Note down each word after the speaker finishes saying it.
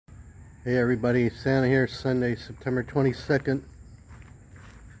Hey everybody, Santa here, Sunday, September 22nd.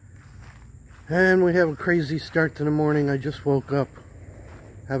 And we have a crazy start to the morning. I just woke up.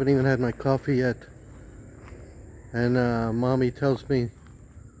 Haven't even had my coffee yet. And Mommy tells me,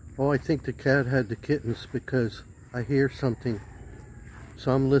 oh, I think the cat had the kittens because I hear something.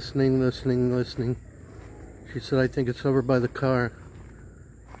 So I'm listening. She said, I think it's over by the car.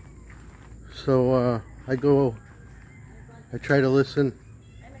 So I try to listen.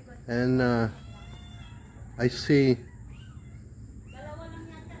 And I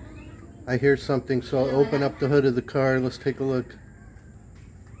hear something, so I'll open up the hood of the car and let's take a look.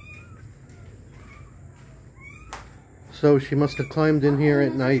 So she must have climbed in here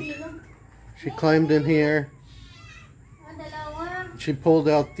at night. She climbed in here. She pulled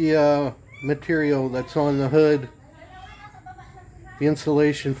out the material that's on the hood. The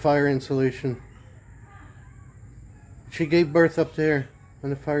insulation, fire insulation. She gave birth up there on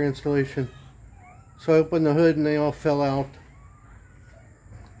the fire installation. So I opened the hood and they all fell out.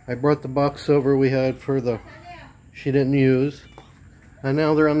 I brought the box over we had for the she didn't use, and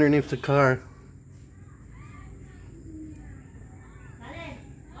now they're underneath the car.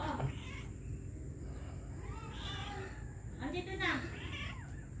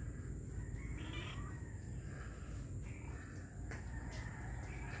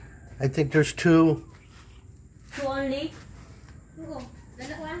 I think there's two. Two only?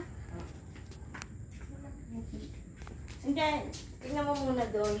 Hindi, tingnan mo muna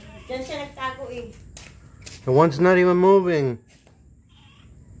doon. Diyan siya nagtago eh. The one's not even moving.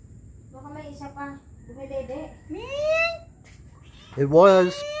 Baka may isa pa. Dumidede. It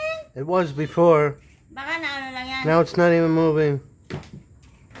was before. Baka na ano lang yan. Now it's not even moving.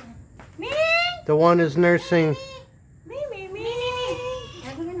 The one is nursing.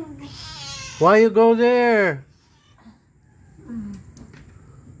 Why you go there?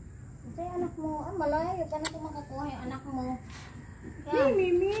 Kasi anak mo, malayo ka na kung makakuha yung anak mo.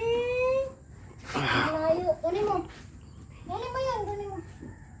 Mimi! Malayo. Kunin mo. Kunin mo yan, kunin mo.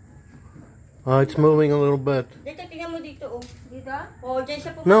 Oh, it's moving a little bit. Dito, tingnan mo dito, oh. Dito? Oh, dyan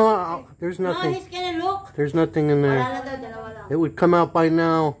siya po. No, there's nothing. No, he's gonna look. There's nothing in there. Wala na daw, dalawa lang. It would come out by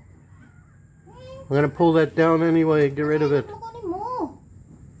now. I'm gonna pull that down anyway. Get rid of it. Kunin mo.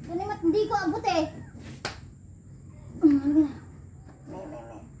 Kunin mo, hindi ko abot eh.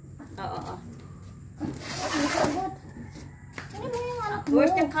 Oo.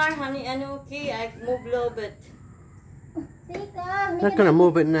 Where's the car, honey? Ano, okay, I move a little bit. Not gonna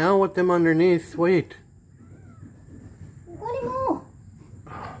move it now. What them underneath? Wait. Kunin mo.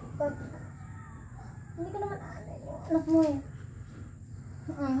 Hindi ko naman anak mo eh.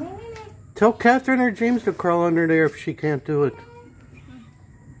 Tell Catherine or James to crawl under there if she can't do it.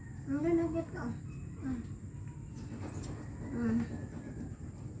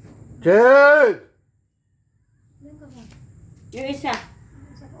 Jude! Yung isa.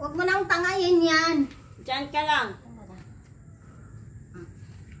 Huwag mo nang tangayin yan. Diyan ka lang.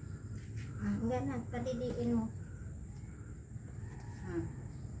 Ganun, padidiin mo.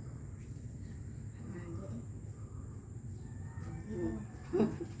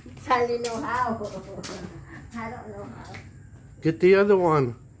 Sali know how. I don't know how. Get the other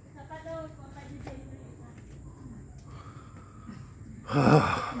one.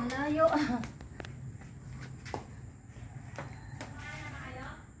 Malayo.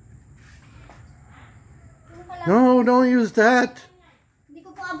 No, don't use that.